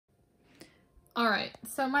Alright,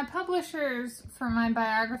 so my publishers for my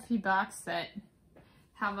biography box set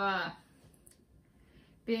have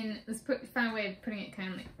been, find a way of putting it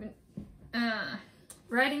kindly,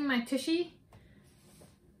 writing my tushy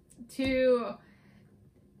to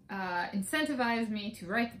incentivize me to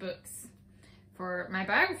write the books for my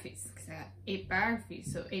biographies, because I got 8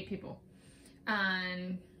 biographies, so 8 people,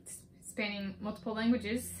 and spanning multiple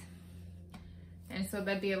languages, and so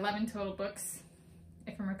that'd be 11 total books,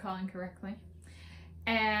 if I'm recalling correctly.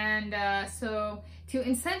 And so to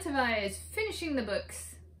incentivize finishing the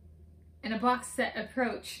books in a box set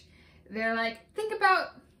approach, they're like, think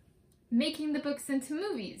about making the books into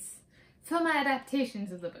movies, film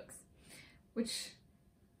adaptations of the books, which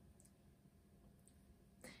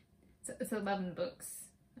it's 11 books,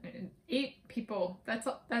 8 people, that's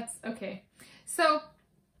okay. So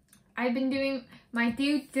I've been doing my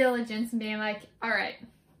due diligence and being like, all right,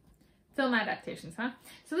 film adaptations, huh?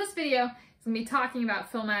 So this video is going to be talking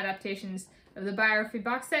about film adaptations of the Biography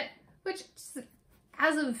Box Set, which,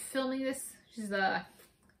 as of filming this, which is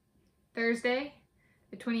Thursday,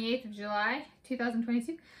 the 28th of July,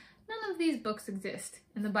 2022, none of these books exist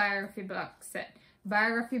in the Biography Box Set.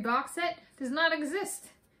 Biography Box Set does not exist,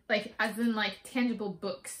 like, as in, like, tangible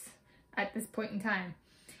books at this point in time.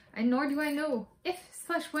 And nor do I know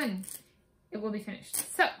if/when it will be finished.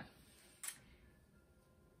 So,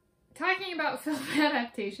 talking about film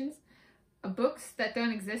adaptations of books that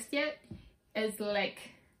don't exist yet is like,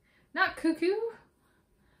 not cuckoo,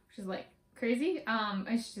 which is like crazy,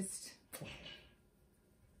 it's just,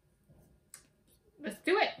 let's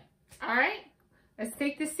do it, alright? Let's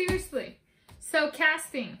take this seriously. So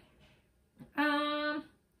casting,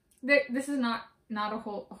 this is not a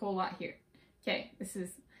whole lot here. Okay, this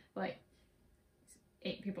is like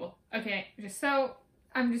 8 people. Okay,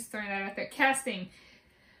 I'm just throwing that out there. Casting.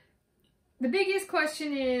 The biggest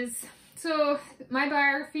question is, so my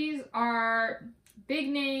biographies are big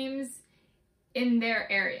names in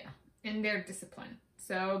their area, in their discipline.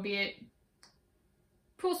 So be it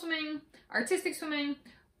pool swimming, artistic swimming,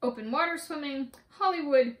 open water swimming,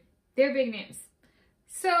 Hollywood, they're big names.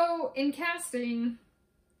 So in casting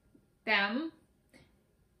them,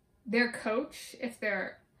 their coach, if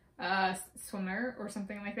they're a swimmer or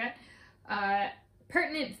something like that,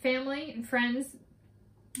 pertinent family and friends,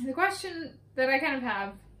 the question that I kind of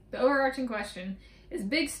have, the overarching question, is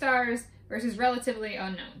big stars versus relatively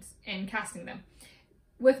unknowns and casting them.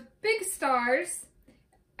 With big stars,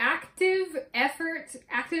 active/other effort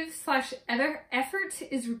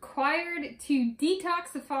is required to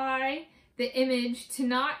detoxify the image to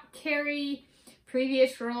not carry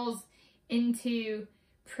previous roles into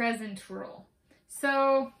present role.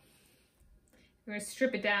 So we're going to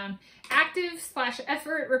strip it down.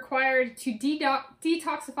 Active/effort required to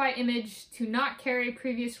detoxify image to not carry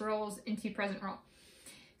previous roles into present role.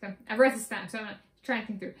 So I wrote this down, so I'm going to try and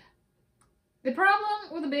think through. The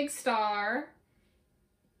problem with a big star,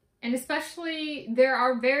 and especially there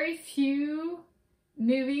are very few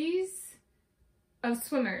movies of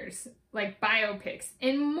swimmers, like biopics,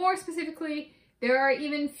 and more specifically, there are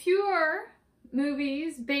even fewer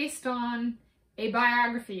movies based on a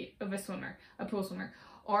biography of a swimmer, a pool swimmer,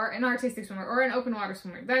 or an artistic swimmer, or an open water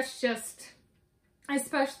swimmer. That's just,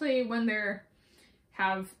 especially when they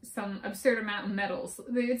have some absurd amount of medals,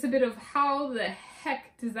 it's a bit of how the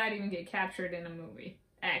heck does that even get captured in a movie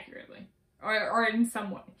accurately, or in some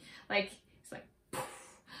way. Like, it's like,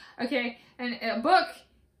 poof. Okay, and a book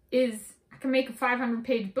is, I can make a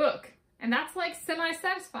 500-page book, and that's like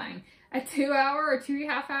semi-satisfying. A 2-hour or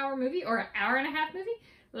 2.5-hour movie, or an 1.5-hour movie,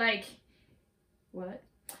 like, what?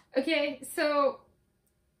 Okay, so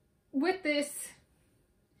with this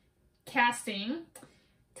casting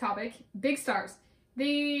topic, big stars.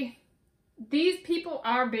 These people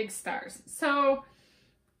are big stars. So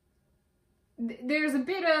there's a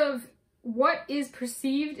bit of what is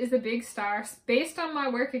perceived as a big star based on my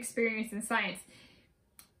work experience in science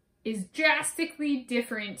is drastically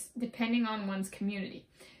different depending on one's community.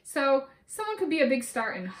 So someone could be a big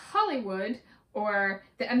star in Hollywood or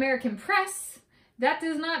the American press. That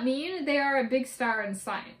does not mean they are a big star in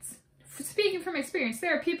science. Speaking from experience,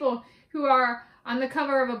 there are people who are on the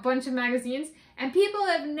cover of a bunch of magazines and people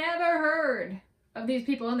have never heard of these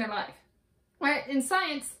people in their life. Right? In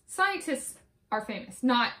science, scientists are famous,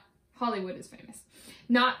 not Hollywood is famous.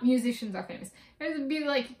 Not musicians are famous. It would be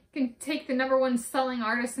like, you can take the #1 selling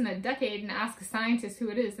artist in a decade and ask a scientist who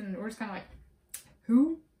it is, and we're just kind of like,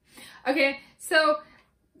 who? Okay, so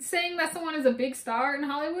saying that someone is a big star in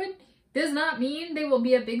Hollywood does not mean they will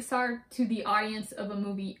be a big star to the audience of a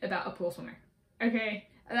movie about a pool swimmer. Okay,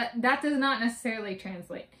 that does not necessarily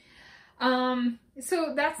translate.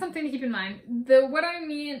 So that's something to keep in mind. What I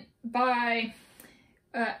mean by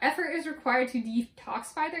effort is required to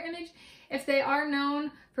detoxify their image. If they are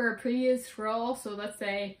known for a previous role, so let's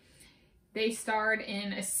say they starred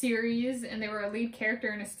in a series and they were a lead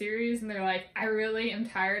character in a series and they're like, I really am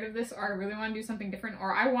tired of this, or I really want to do something different,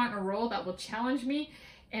 or I want a role that will challenge me,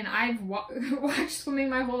 and I've watched swimming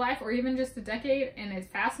my whole life, or even just a decade, and it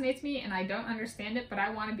fascinates me and I don't understand it, but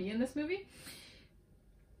I want to be in this movie.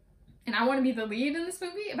 And I want to be the lead in this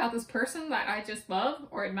movie about this person that I just love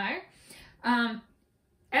or admire.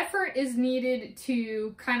 Effort is needed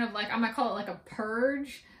to kind of like, I'm gonna call it like a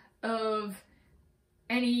purge of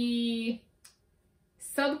any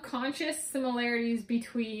subconscious similarities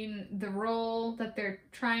between the role that they're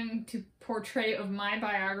trying to portray of my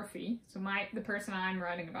biography, so the person I'm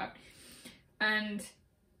writing about, and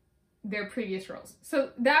their previous roles.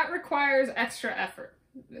 So that requires extra effort,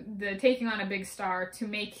 the taking on a big star, to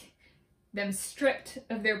make them stripped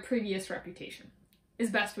of their previous reputation as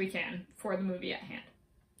best we can for the movie at hand.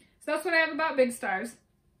 So that's what I have about big stars.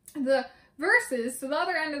 The versus, so the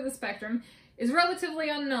other end of the spectrum, is relatively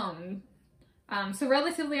unknown. So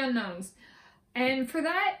relatively unknowns. And for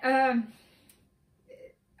that, and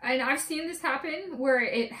I've seen this happen where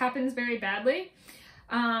it happens very badly.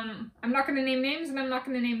 I'm not going to name names and I'm not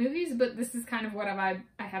going to name movies, but this is kind of what I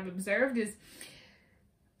have observed is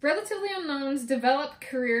relatively unknowns develop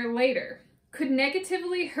career later. Could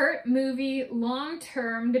negatively hurt movie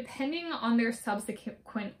long-term depending on their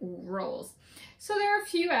subsequent roles. So there are a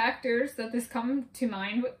few actors that this come to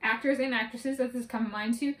mind, actors and actresses that this come to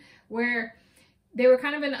mind to, where they were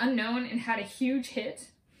kind of an unknown and had a huge hit.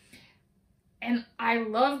 And I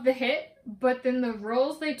loved the hit, but then the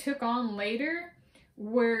roles they took on later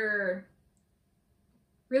were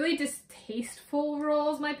really distasteful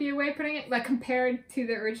roles, might be a way of putting it, like compared to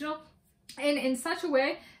the original. And in such a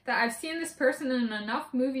way that I've seen this person in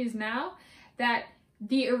enough movies now that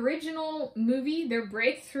the original movie, their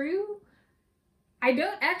breakthrough, I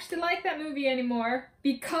don't actually like that movie anymore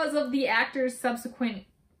because of the actor's subsequent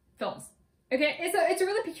films. Okay, it's a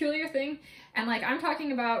really peculiar thing, and like I'm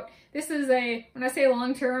talking about, this is when I say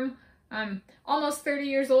long term, I'm almost 30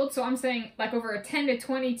 years old, so I'm saying like over a 10 to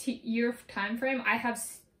 20 year time frame, I have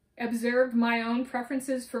observed my own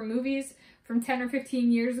preferences for movies from 10 or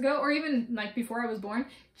 15 years ago, or even like before I was born,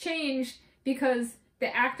 changed because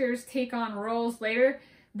the actors take on roles later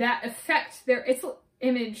that affect their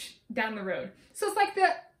image down the road. So it's like the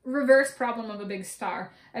reverse problem of a big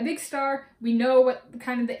star. A big star, we know what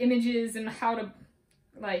kind of the image is and how to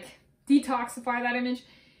like detoxify that image.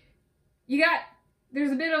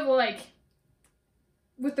 There's a bit of like,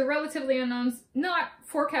 with the relatively unknowns, not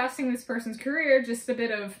forecasting this person's career, just a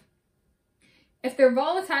bit of, if they're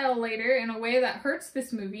volatile later in a way that hurts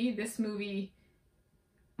this movie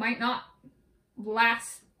might not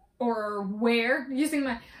last or wear, using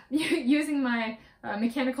my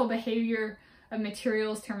mechanical behavior of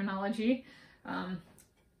materials terminology,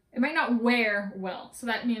 it might not wear well. So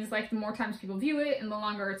that means like the more times people view it and the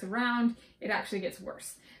longer it's around, it actually gets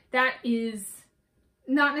worse. That is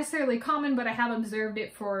not necessarily common, but I have observed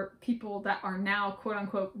it for people that are now quote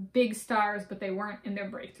unquote big stars, but they weren't in their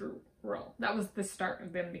breakthrough role. That was the start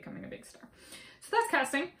of them becoming a big star. So that's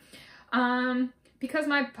casting. Because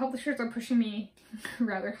my publishers are pushing me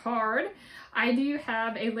rather hard, I do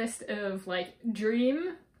have a list of like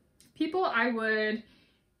dream people I would,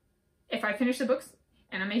 if I finish the books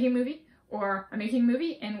and I'm making a movie, or I'm making a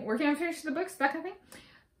movie and working on finishing the books, that kind of thing,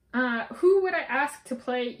 who would I ask to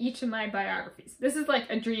play each of my biographies? This is like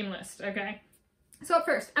a dream list, okay? So at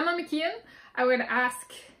first, Emma McKeon, I would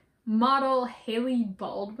ask model Hailey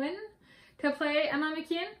Baldwin to play Emma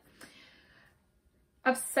McKeon.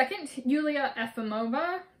 Up second, Yulia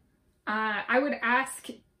Efimova. I would ask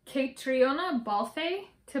Caitríona Balfe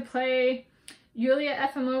to play Yulia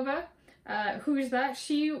Efimova. Who is that?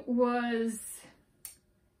 She was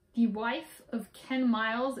the wife of Ken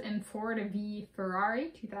Miles in Ford v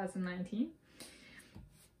Ferrari 2019.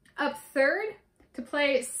 Up third, to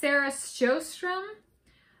play Sarah Sjöström,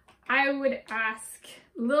 I would ask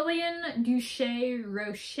Lillian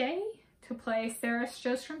Douchet-Roche to play Sarah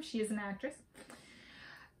Sjöström. She is an actress.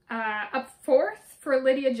 Up fourth, for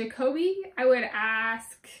Lydia Jacoby, I would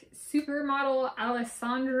ask supermodel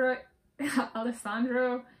Alessandro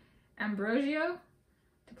Ambrosio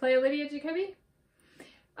to play Lydia Jacoby.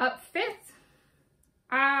 Up fifth,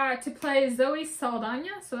 to play Zoe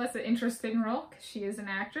Saldaña, so that's an interesting role because she is an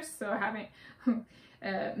actress, so having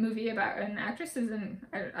a movie about an actress isn't,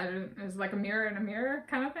 is like a mirror in a mirror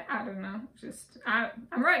kind of thing. I don't know, just,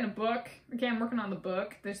 I'm writing a book. Okay, I'm working on the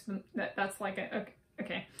book. That's like a,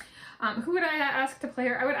 okay. Who would I ask to play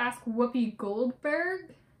her? I would ask Whoopi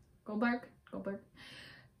Goldberg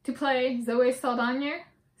to play Zoe Saldaña.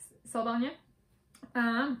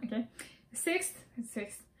 Okay. Sixth.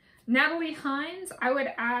 Natalie Hinds, I would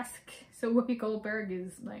ask, so Whoopi Goldberg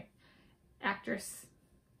is like actress,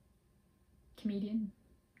 comedian.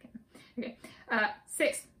 Okay.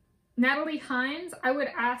 Sixth, Natalie Hinds, I would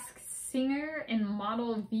ask singer and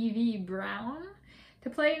model Vivi Brown to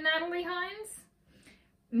play Natalie Hinds.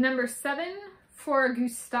 Number 7, for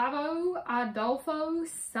Gustavo Adolfo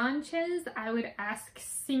Sanchez, I would ask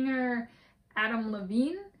singer Adam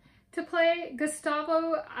Levine to play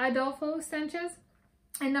Gustavo Adolfo Sanchez.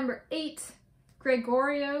 And number 8,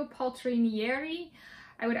 Gregorio Paltrinieri,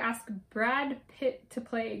 I would ask Brad Pitt to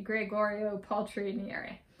play Gregorio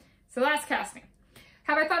Paltrinieri. So that's casting.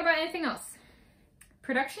 Have I thought about anything else?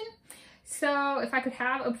 Production? So if I could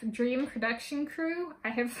have a dream production crew, I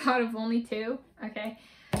have thought of only 2, okay?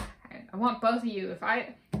 I want both of you,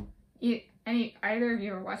 either of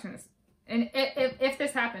you are watching this, and if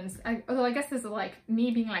this happens, although I guess this is like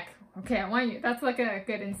me being like, okay, I want you, that's like a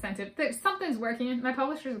good incentive. Something's working, my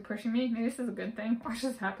publishers are pushing me, maybe this is a good thing. Watch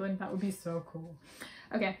this happen, that would be so cool.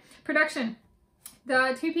 Okay, production.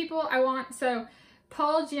 The 2 people I want, so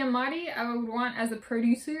Paul Giamatti, I would want as a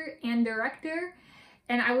producer and director,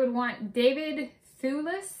 and I would want David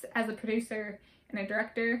Thewlis as a producer and a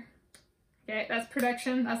director. Okay, that's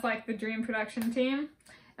production. That's like the dream production team,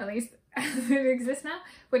 at least as it exists now.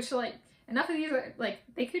 Which, like, enough of these are like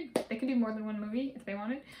they could do more than one movie if they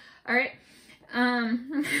wanted. All right.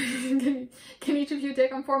 Can each of you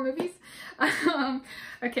take on 4 movies?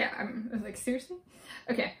 Okay, I was like, seriously?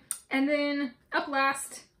 Okay, and then up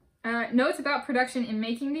last, notes about production in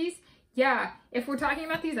making these. Yeah, if we're talking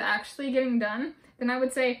about these actually getting done, then I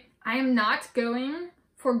would say I am not going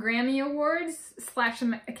for Grammy Awards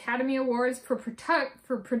 / Academy Awards for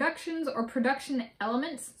productions or production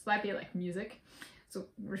elements. So that'd be like music. So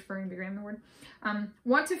referring to the Grammy Award.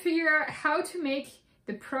 Want to figure out how to make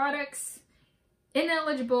the products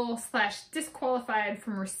ineligible / disqualified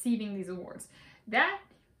from receiving these awards. That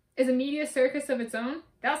is a media circus of its own.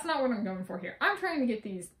 That's not what I'm going for here. I'm trying to get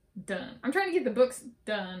these done. I'm trying to get the books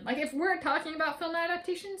done. Like if we're talking about film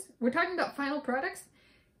adaptations, we're talking about final products.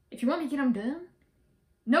 If you want me to get them done,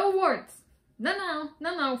 no awards. No.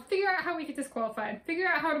 Figure out how we get disqualified. Figure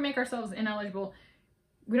out how to make ourselves ineligible.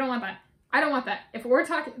 We don't want that. I don't want that. If we're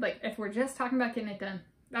talking, like, if we're just talking about getting it done,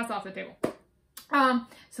 that's off the table.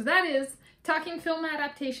 So that is talking film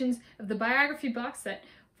adaptations of the Biography Box Set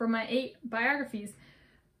for my 8 biographies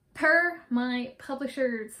per my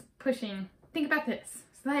publisher's pushing. Think about this.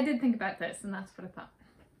 So I did think about this, and that's what I thought.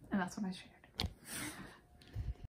 And that's what I shared.